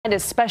A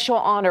special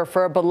honor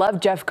for a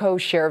beloved Jeffco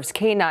Sheriff's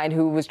K-9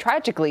 who was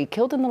tragically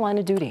killed in the line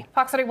of duty.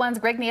 FOX31's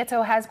Greg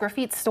Nieto has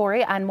Graffit's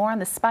story and more on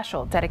the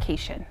special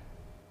dedication.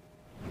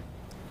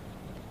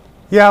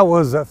 Yeah, it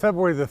was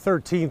February the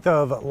 13th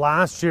of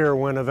last year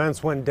when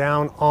events went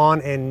down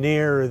on and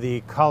near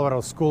the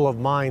Colorado School of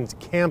Mines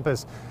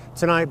campus.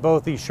 Tonight,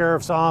 both the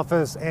Sheriff's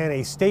Office and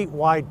a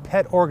statewide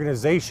pet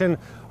organization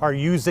are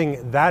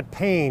using that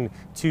pain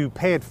to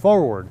pay it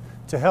forward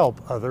to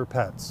help other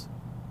pets.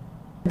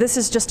 This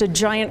is just a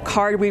giant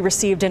card we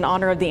received in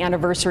honor of the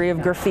anniversary of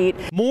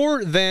Graffit.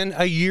 More than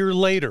a year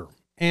later,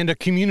 and a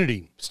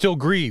community still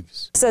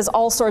grieves. It says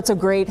all sorts of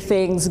great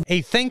things.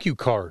 A thank you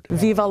card.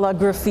 Viva la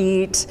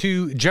Graffit.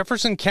 To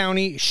Jefferson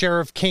County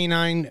Sheriff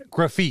K-9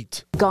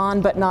 Graffit.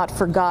 Gone but not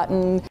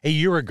forgotten. A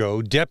year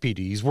ago,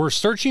 deputies were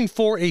searching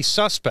for a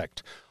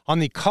suspect on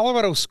the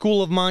Colorado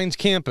School of Mines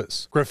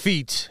campus.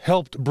 Graffit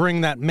helped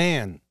bring that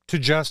man to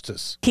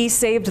justice. He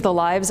saved the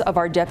lives of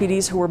our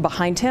deputies who were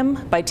behind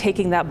him by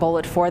taking that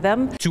bullet for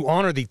them. To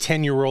honor the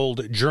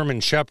 10-year-old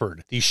German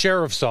Shepherd, the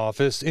Sheriff's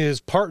Office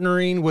is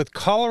partnering with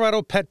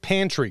Colorado Pet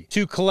Pantry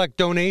to collect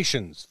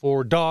donations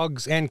for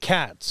dogs and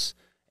cats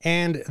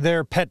and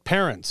their pet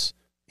parents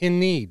in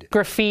need.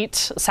 Graffit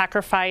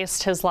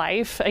sacrificed his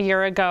life a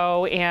year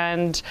ago,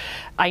 and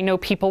I know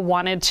people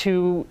wanted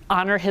to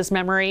honor his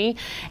memory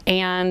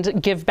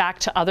and give back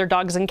to other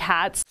dogs and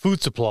cats.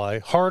 Food supply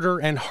harder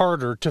and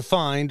harder to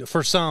find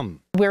for some.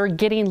 We're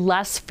getting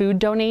less food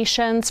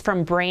donations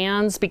from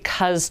brands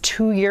because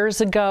 2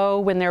 years ago,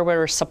 when there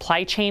were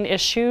supply chain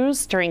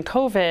issues during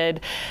COVID,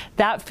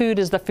 that food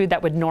is the food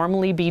that would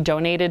normally be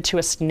donated to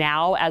us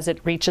now as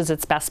it reaches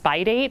its best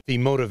buy date. The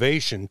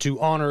motivation to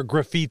honor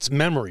Graffit's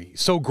memory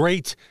so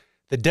great,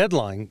 the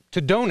deadline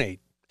to donate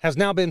has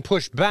now been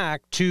pushed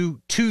back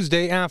to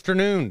Tuesday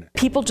afternoon.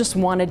 People just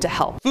wanted to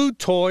help. Food,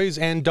 toys,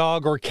 and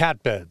dog or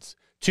cat beds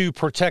to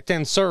protect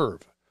and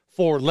serve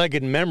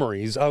four-legged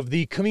memories of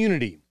the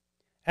community,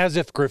 as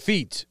if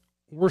Graffit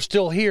were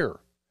still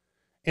here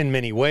in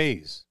many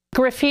ways.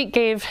 Graffit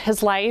gave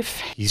his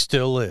life. He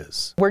still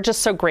is. We're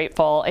just so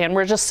grateful, and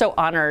we're just so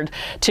honored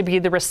to be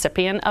the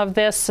recipient of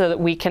this so that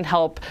we can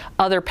help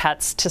other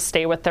pets to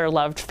stay with their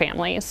loved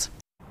families.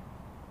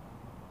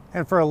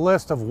 And for a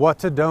list of what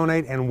to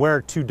donate and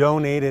where to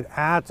donate it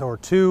at or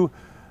to,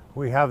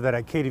 we have that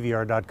at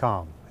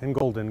KDVR.com. In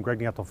Golden, Greg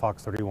Nieto,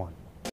 Fox 31.